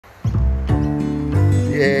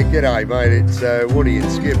Yeah, g'day mate, it's Woody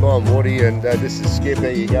and Skip. I'm Woody and this is Skip. How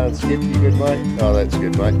you going, Skip? You good, mate? Oh, that's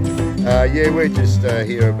good, mate. Yeah, we're just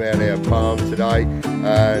here about our palm today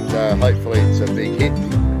and hopefully it's a big hit.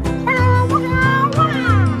 What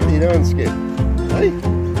are you doing, Skip? Hey?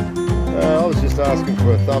 I was just asking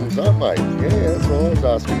for a thumbs up, mate. Yeah, that's all I was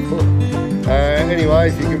asking for. Anyway,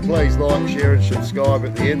 if you can please like, share and subscribe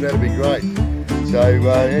at the end, that'd be great. So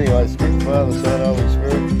anyway, Skip, Father, Son, Holy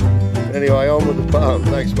Spirit. Anyway, on with the palm.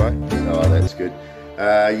 Thanks, mate. Oh, that's good.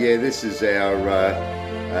 Yeah, this is our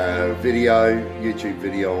YouTube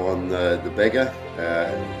video on the Beggar,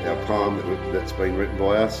 our poem that's been written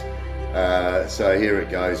by us. So here it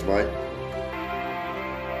goes, mate.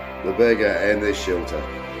 The Beggar and their shelter.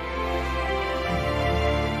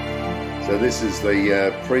 So this is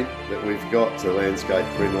the print that we've got, the landscape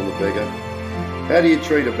print on the Beggar. How do you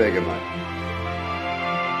treat a beggar, mate?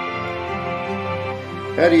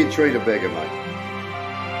 How do you treat a beggar, mate?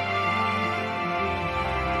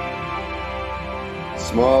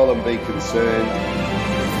 Smile and be concerned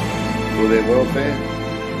for their welfare.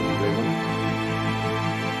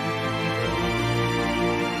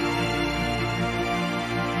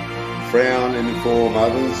 Frown and inform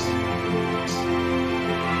others.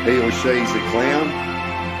 He or she's a clown.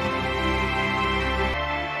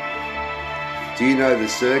 Do you know the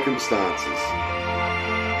circumstances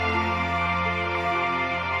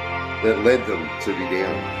that led them to be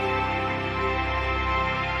down?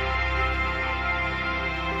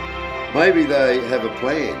 Maybe they have a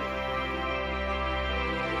plan.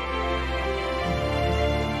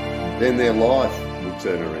 Then their life will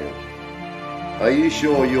turn around. Are you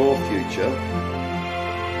sure your future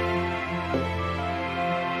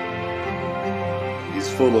is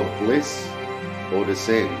full of bliss or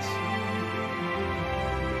descends?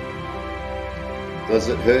 Does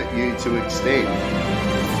it hurt you to extend?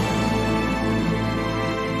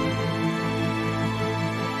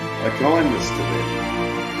 A kindness to them?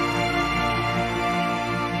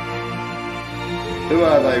 Who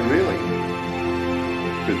are they really?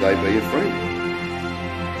 Could they be a friend?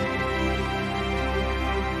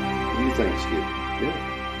 What do you think, Skip? Yeah.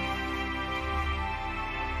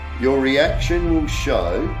 Your reaction will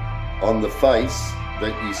show on the face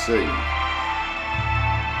that you see.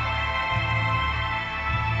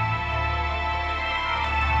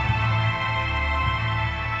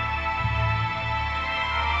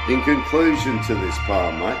 In conclusion to this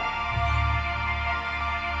poem, mate,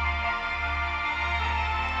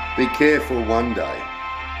 be careful, one day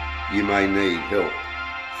you may need help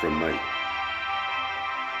from me.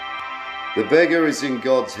 The beggar is in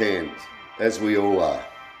God's hand, as we all are.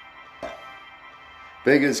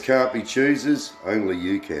 Beggars can't be choosers, only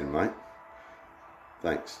you can, mate.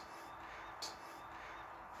 Thanks.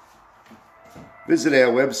 Visit our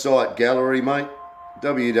website gallery, mate,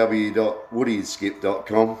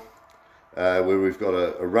 www.woody&skip.com, where we've got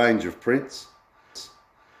a range of prints.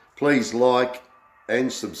 Please like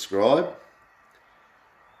and subscribe,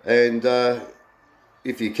 and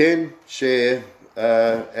if you can, share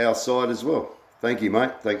our site as well. Thank you,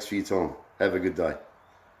 mate. Thanks for your time. Have a good day.